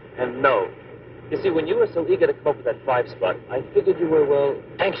 yes and no. You see, when you were so eager to cope with that 5 spot, I figured you were, well,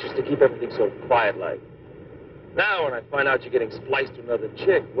 anxious to keep everything sort of quiet-like. Now, when I find out you're getting spliced to another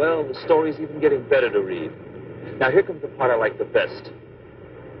chick, well, the story's even getting better to read. Now, here comes the part I like the best.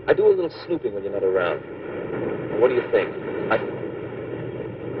 I do a little snooping when you're not around. Now, what do you think?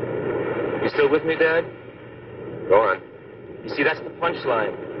 You still with me, Dad? Go on. You see, that's the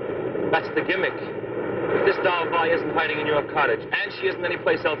punchline. That's the gimmick. If this doll Vi isn't hiding in your cottage, and she isn't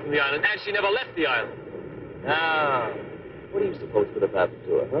anyplace else in the island, and she never left the island. Now, what do you suppose could have happened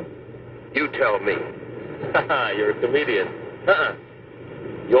to her, huh? You tell me. You're a comedian.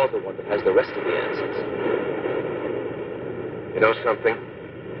 You're the one that has the rest of the answers. You know something?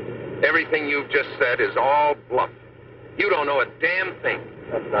 Everything you've just said is all bluff. You don't know a damn thing.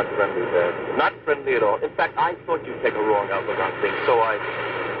 That's not friendly, Dad. Not friendly at all. In fact, I thought you'd take a wrong outlook on things, so I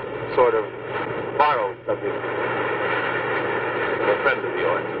sort of borrowed something from a friend of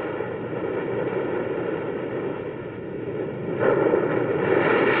yours.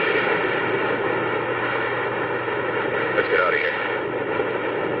 Let's get out of here.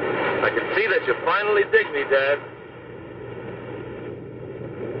 I can see that you finally dig me, Dad.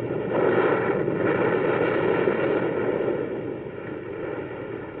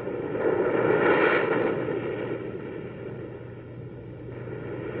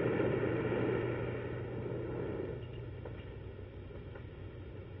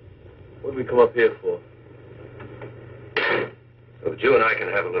 What did we come up here for? So that you and I can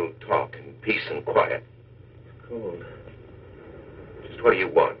have a little talk in peace and quiet. Cool. Just what do you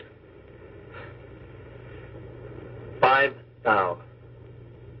want? 5 thou.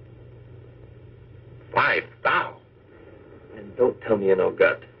 5 thou? And don't tell me you no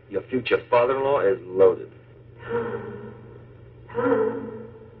gut. Your future father-in-law is loaded.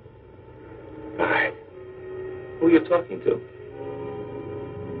 Why? Who are you talking to?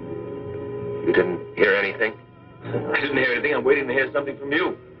 You didn't hear anything? I didn't hear anything. I'm waiting to hear something from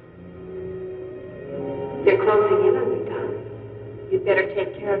you. They're closing in on you, Tom. You'd better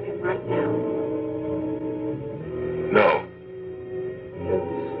take care of him right now. No.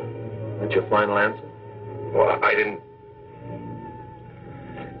 Is that your final answer? Well, I didn't.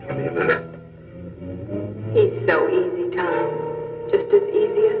 Give me a minute. He's so easy, Tom. Just as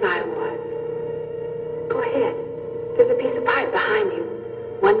easy as I was. Go ahead. There's a piece of pipe behind you.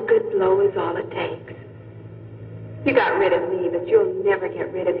 One good blow is all it takes. You got rid of me, but you'll never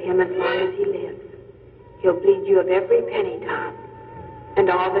get rid of him as long as he lives. He'll bleed you of every penny, Tom.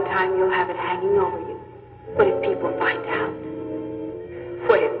 And all the time you'll have it hanging over you. What if people find out?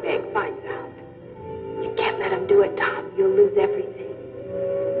 What if Meg finds out? You can't let him do it, Tom. You'll lose everything.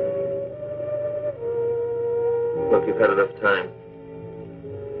 Look, you've had enough time.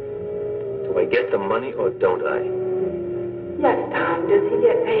 Do I get the money or don't I? Yes, Tom. Does he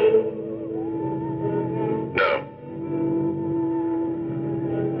get paid? No.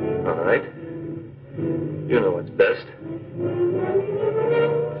 All right. You know what's best.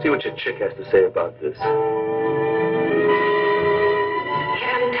 See what your chick has to say about this.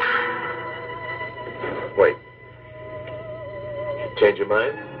 Get him, Tom. Wait. Change your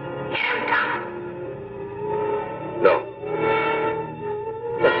mind? Get him, Tom. No.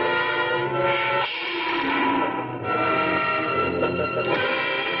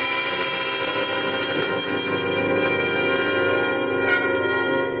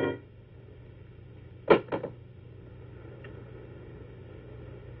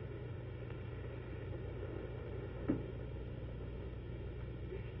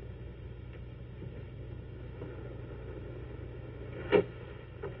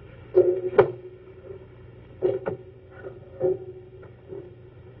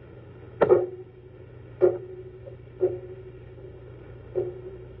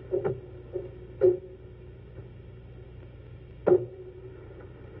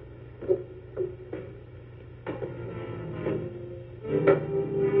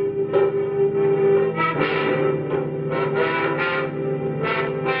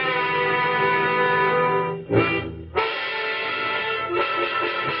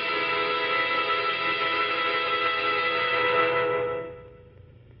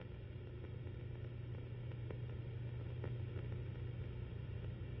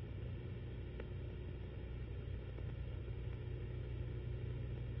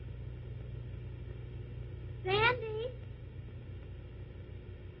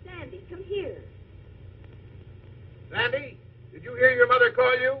 Sandy, come here. Sandy, did you hear your mother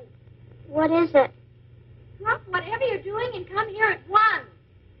call you? What is it? Drop whatever you're doing and come here at once.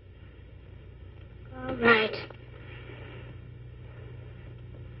 All right.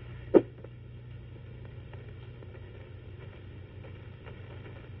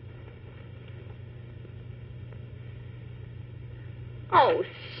 Oh,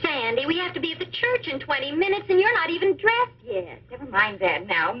 Sandy, we have to be at the church in 20 minutes, and you're not even dressed yet. Never mind that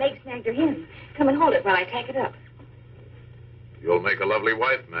now. Meg snagged her hen. Come and hold it while I take it up. You'll make a lovely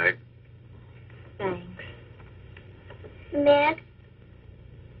wife, Meg. Thanks. Meg,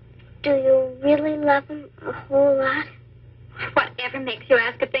 do you really love him a whole lot? Whatever makes you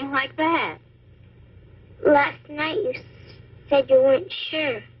ask a thing like that? Last night you said you weren't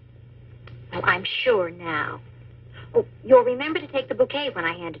sure. Well, I'm sure now. Oh, you'll remember to take the bouquet when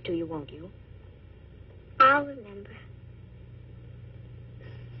I hand it to you, won't you? I'll remember.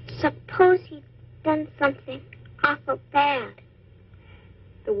 Suppose he'd done something awful bad.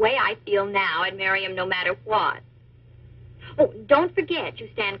 The way I feel now, I'd marry him no matter what. Oh, don't forget, you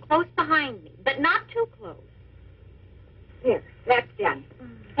stand close behind me, but not too close. There, that's done.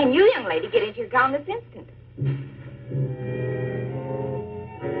 And you, young lady, get into your gown this instant.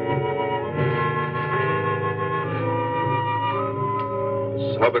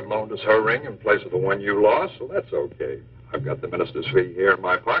 Hubbard loaned us her ring in place of the one you lost, so that's okay. I've got the minister's fee here in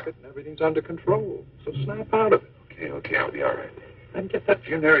my pocket, and everything's under control. So snap out of it. Okay, I'll be all right. And get that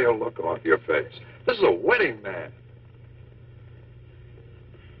funereal look off your face. This is a wedding man.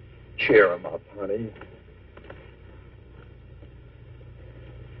 Cheer him up, honey.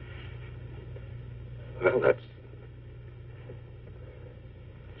 Well, that's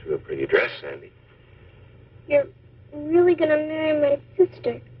It's a real pretty dress, Sandy. You're really going to marry my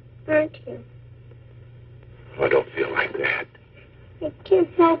sister, aren't you? Oh, I don't feel like that. I can't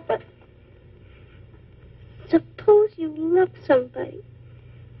help it. Suppose you love somebody.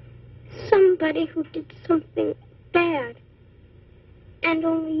 Somebody who did something bad. And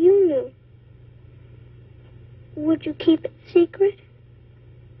only you knew. Would you keep it secret?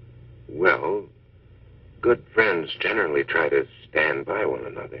 Well, good friends generally try to stand by one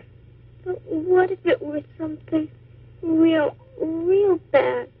another. But what if it were something real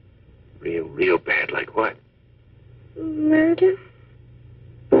bad? Real bad, like what? Murder?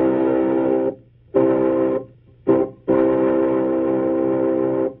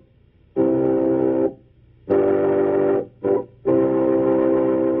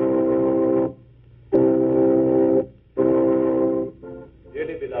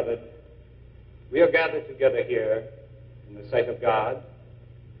 Dearly beloved, we are gathered together here in the sight of God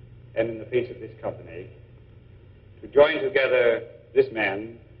and in the face of this company to join together this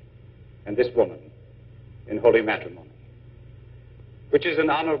man and this woman in holy matrimony, which is an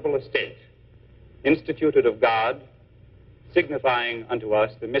honorable estate, instituted of God, signifying unto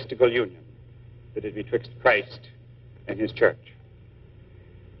us the mystical union that is betwixt Christ and his church.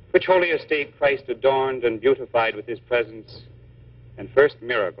 Which holy estate Christ adorned and beautified with his presence and first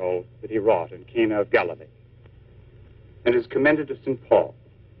miracle that he wrought in Cana of Galilee, and is commended to St. Paul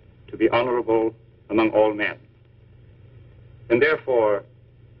to be honorable among all men, and therefore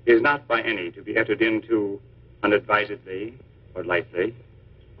is not by any to be entered into unadvisedly or lightly,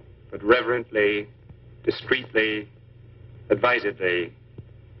 but reverently, discreetly, advisedly,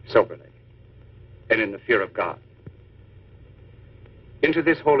 soberly, and in the fear of God. Into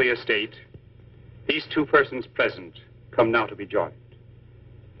this holy estate, these two persons present come now to be joined.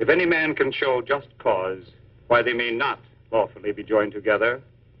 If any man can show just cause why they may not lawfully be joined together,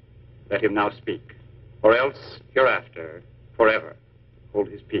 let him now speak, or else hereafter, forever, hold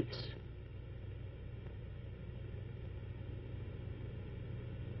his peace.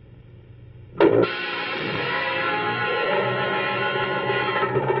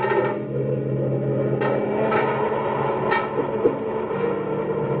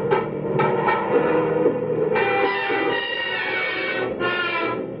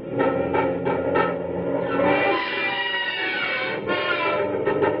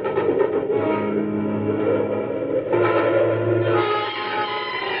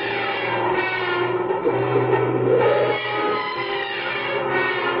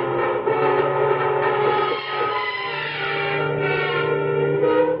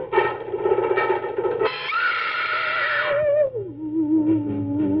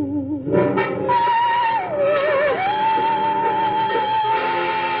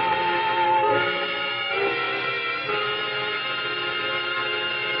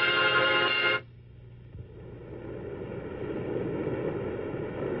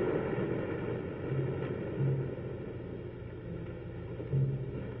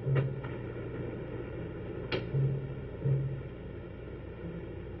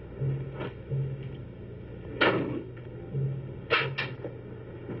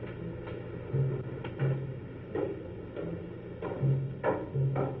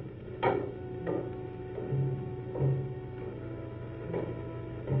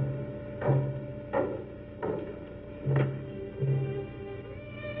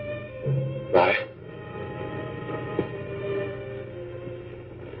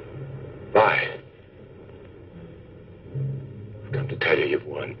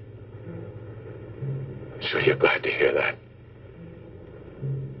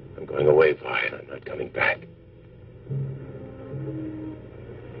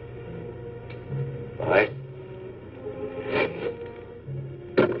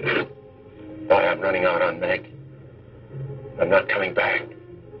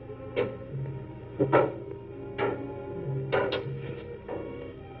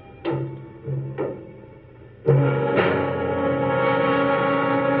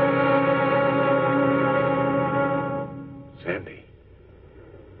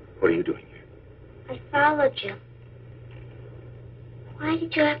 You. Why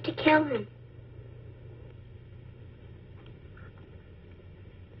did you have to kill him?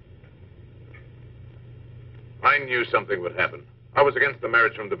 I knew something would happen. I was against the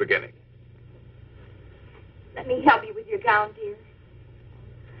marriage from the beginning. Let me help you with your gown, dear.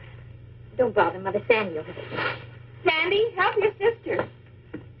 Don't bother, Mother. Sandy will have it. Sandy, help your sister.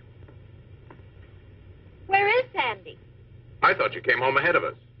 Where is Sandy? I thought you came home ahead of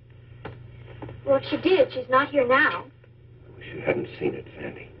us. Well, if she did, she's not here now. I wish you hadn't seen it,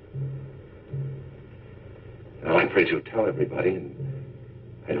 Sandy. Now, I'm afraid you'll tell everybody, and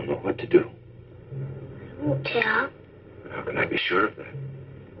I don't know what to do. I won't tell. How can I be sure of that?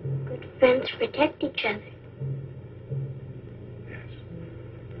 Good friends protect each other. Yes.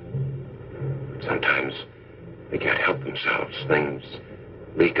 But sometimes they can't help themselves. Things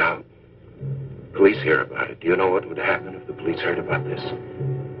leak out. Police hear about it. Do you know what would happen if the police heard about this?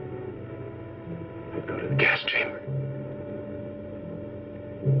 I'd go to the gas chamber.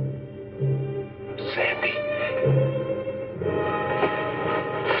 Sandy.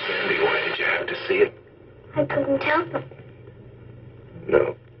 Sandy, why did you have to see it? I couldn't help it.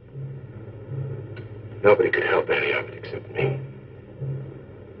 No. Nobody could help any of it except me.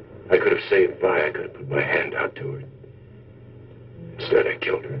 I could have saved Vi. I could have put my hand out to her. Instead, I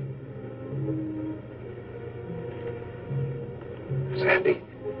killed her. Sandy.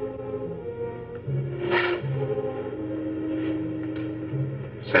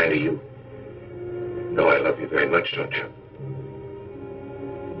 Sandy, you know I love you very much, don't you?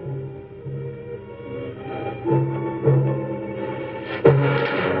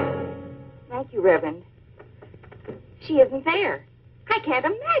 Thank you, Reverend. She isn't there. I can't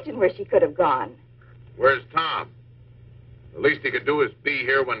imagine where she could have gone. Where's Tom? The least he could do is be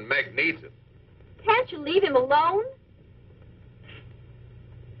here when Meg needs him. Can't you leave him alone?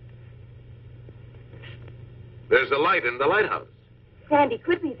 There's a light in the lighthouse. Sandy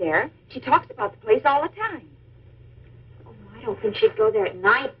could be there. She talks about the place all the time. Oh, I don't think she'd go there at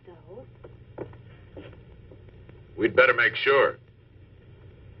night, though. We'd better make sure.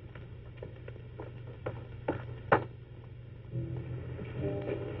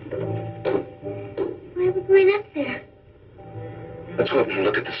 Why are we going up there? Let's go up and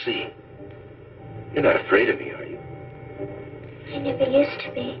look at the sea. You're not afraid of me, are you? I never used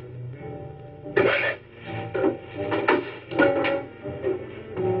to be. Come on, then.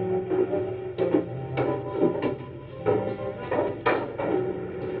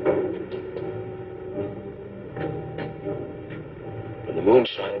 When the moon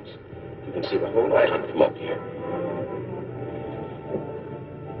shines, you can see the whole island from up here.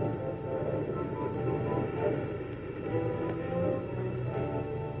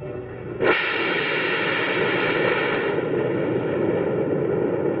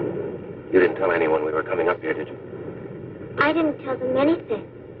 You didn't tell anyone we were coming up here, did you? I didn't tell them anything.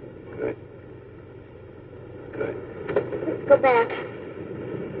 Good. Good. Let's go back.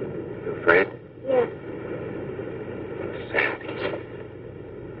 You afraid? Yes. Sandy.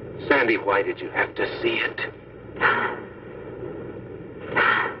 Sandy, why did you have to see it?